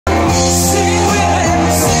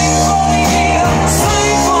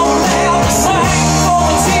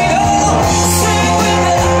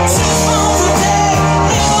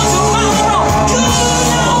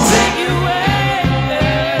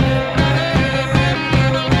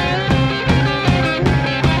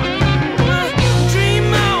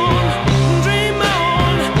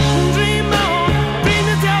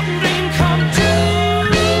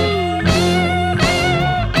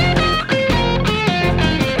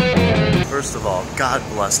First of all, God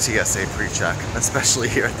bless TSA pre-check, especially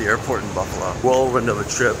here at the airport in Buffalo. Whirlwind of a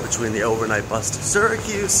trip between the overnight bus to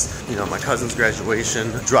Syracuse, you know, my cousin's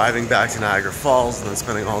graduation, driving back to Niagara Falls, and then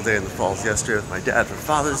spending all day in the falls yesterday with my dad for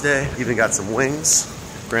Father's Day. Even got some wings.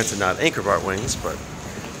 Granted, not Anchor Bar wings, but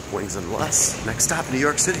wings nonetheless. Next stop, New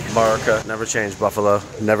York City. America, never change, Buffalo,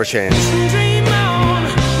 never change. Dream on,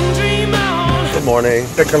 dream on. Good morning.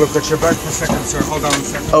 Take a look at your bag for a second, sir. Hold on a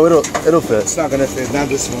second. Oh, it'll fit. It's not gonna fit. Not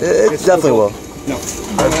this one. It definitely will. No,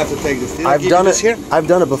 I'm gonna have to take this. Did I've done it here. I've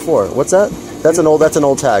done it before. What's that? That's an old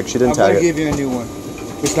tag. She didn't tag it. I'm gonna give you a new one.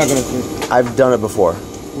 It's not gonna fit. I've done it before.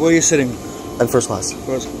 Where are you sitting? In first class.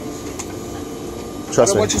 First class. Trust me. I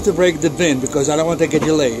don't want you to break the bin because I don't want to get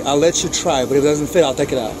delay. I'll let you try, but if it doesn't fit, I'll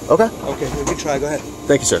take it out. Okay. Okay, you can try. Go ahead.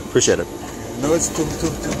 Thank you, sir. Appreciate it. No, it's too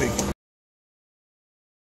big.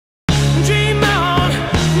 Dream on,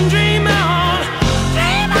 dream on,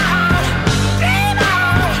 dream on, dream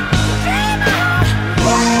on, dream on.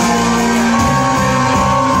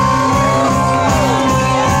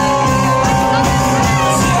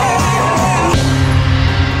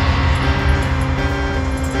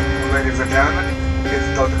 Ladies and gentlemen, this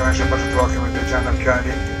is Delta Connection Budget welcome to John F.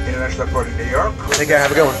 Kennedy International Airport in New York. Take care.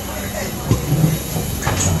 Have a good one.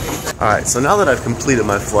 Alright, so now that I've completed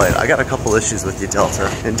my flight, I got a couple issues with you, Delta.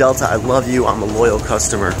 And Delta, I love you, I'm a loyal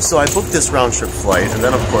customer. So I booked this round trip flight, and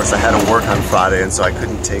then of course I had to work on Friday, and so I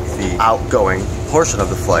couldn't take the outgoing portion of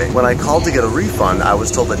the flight. When I called to get a refund, I was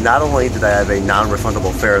told that not only did I have a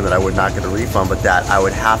non-refundable fare and that I would not get a refund, but that I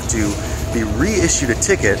would have to be reissued a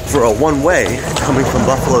ticket for a one-way coming from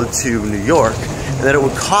Buffalo to New York, and that it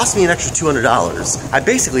would cost me an extra $200. I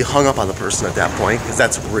basically hung up on the person at that point because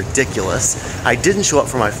that's ridiculous. I didn't show up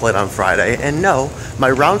for my flight on Friday, and no, my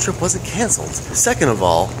round trip wasn't canceled. Second of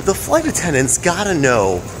all, the flight attendants gotta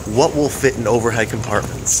know what will fit in overhead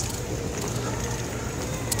compartments.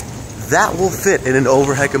 That will fit in an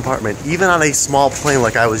overhead compartment, even on a small plane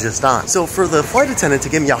like I was just on. So for the flight attendant to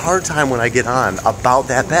give me a hard time when I get on about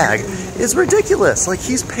that bag is ridiculous. Like,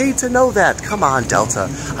 he's paid to know that. Come on, Delta.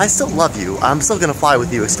 I still love you. I'm still gonna fly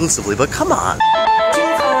with you exclusively, but come on.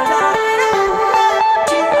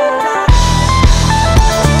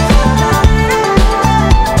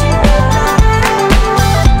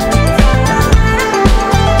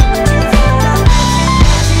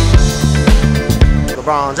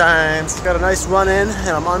 LeBron James. Got a nice run in and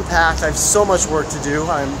I'm unpacked. I have so much work to do.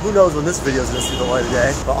 Who knows when this video is going to see the light of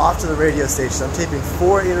day. But off to the radio station. I'm taping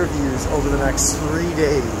 4 interviews over the next 3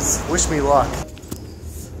 days. Wish me luck.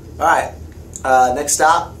 Alright, next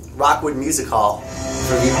stop, Rockwood Music Hall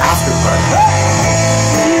for the after party.